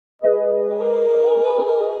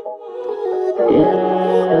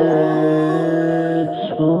Yeah.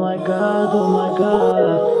 Oh my God, oh my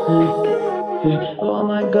God. Oh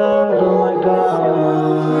my God, oh my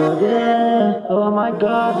God. Yeah. Oh my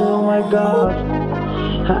God, oh my God.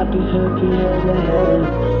 Happy head to head.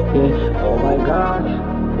 Yeah. Oh my God.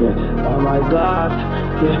 Yeah. Oh my God.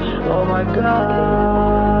 Yeah. Oh my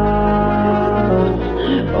God.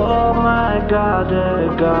 Oh my God,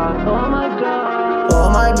 God. Oh my God. Oh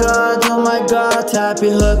my God, oh my God, happy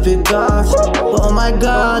God. Oh my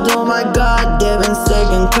God, they've been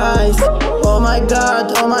second guys. Oh my God,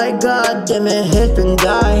 they've been hit and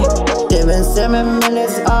die. They've been 7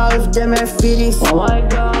 minutes off, they've been feeding. Oh my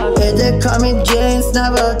God, they coming James,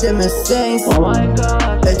 never them mistakes. Oh my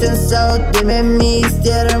God, it turns out they made me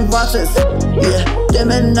staring watches. Yeah, they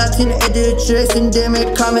made nothing, it did tracing, they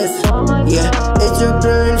made comments. Yeah, it's a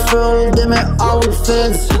beautiful, they made all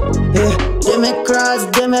fans. Yeah, they make cries,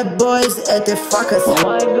 they make boys at the fuckers. Oh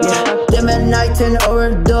my God. Yeah, they make night and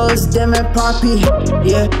overdose, they make poppy.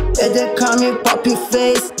 Yeah, and they call me poppy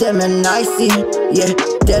face, they make nicey. Yeah,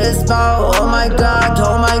 that is about, oh my God,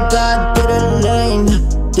 get a lane.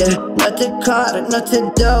 Yeah, not the car, not the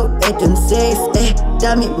dope, it didn't say,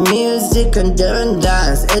 that make music and different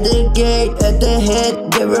dance. At the gate, at the head,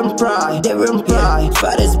 different pride.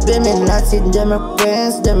 But it's been a nothing, them are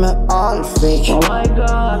friends, them are all fake. Oh my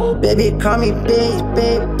God, baby call me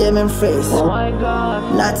babe, them in face. Oh my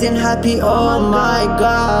God, nothing happy, oh my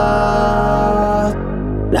God.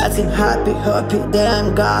 Nothing happy,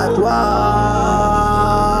 damn God, why?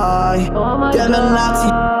 Oh my them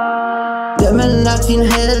God. Them and nothing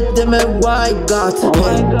hell, them and white God. Oh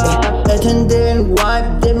my God. And then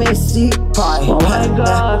wipe, them and see pie. Oh my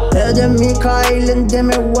God. Them and Kyle and them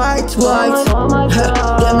and white. Oh my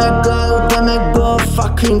God. Them and go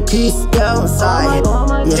fucking kiss downside.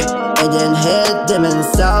 Yeah, and then head, them and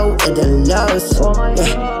soul, and then lows.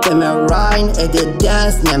 Yeah, them and rhyme, and then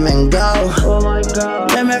dance, them and go. Oh my God.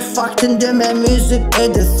 Them and fucking them and music,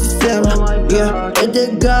 and the system. Yeah, and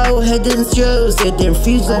they go, head and shows, and then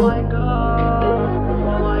fusion. Oh my God.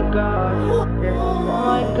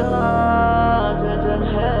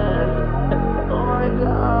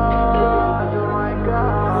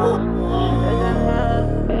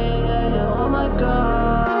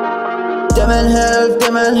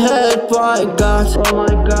 Them and help, my God. Oh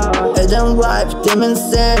my God. It didn't wipe, them and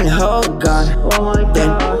send, oh God. Oh my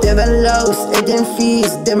God. Them and lost, it didn't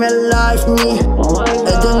feast, them and life me. Oh my God.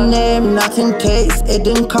 It didn't name, nothing taste, it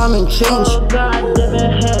didn't come and change. Oh God, them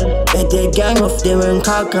and help. It the gang of them and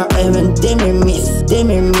kaka, even them and miss. Them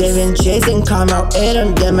and chasing camera,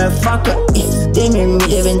 and them and fucker is. Them and me,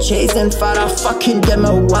 they've been chasing for a fucking them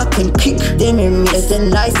and walking kick. Them and miss, and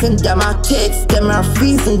nice and them are takes, them are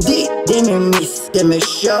freezing deep. Them and miss, them and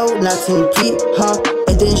show, nothing deep, huh?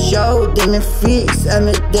 It didn't show, them and freaks, I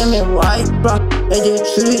mean them and white, bro. It didn't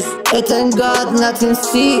truth, it ain't God, nothing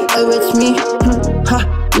see, it with me, huh?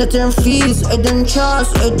 Nothing fees, it didn't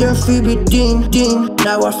trust, it didn't feel be ding.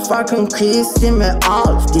 Now I fucking kiss them and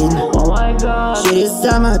all thing. Oh my God. Shit is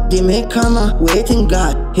summer, they may come up, waiting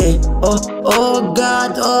God. Hey, oh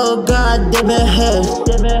God, they been hell.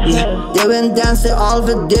 Yeah, they been dancing all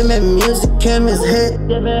the them and music came his head.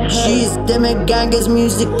 She's them and gangas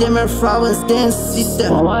music, them and flowers dance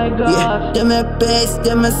system. Oh my God. Yeah, them and bass,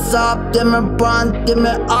 them and soft, them and bond, them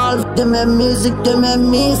and all, them and music, them and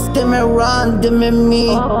miss, them and run, them and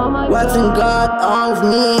me. What's in God of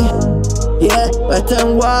me? Yeah, what's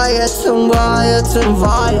in why,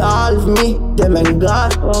 all of me. Them and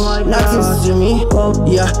God, nothing to me.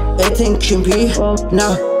 Yeah, it ain't creepy.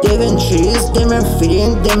 Now, they been trees, they been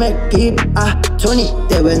feeding, they make peep. 20,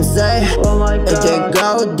 they been say, if they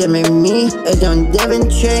go, they make me. It don't, they been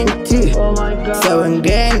train too. So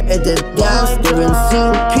again, at the dance, they been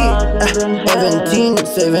sing peep.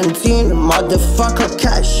 17, motherfucker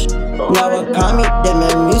cash. Now I call me, they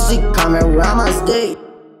make music, come around my state.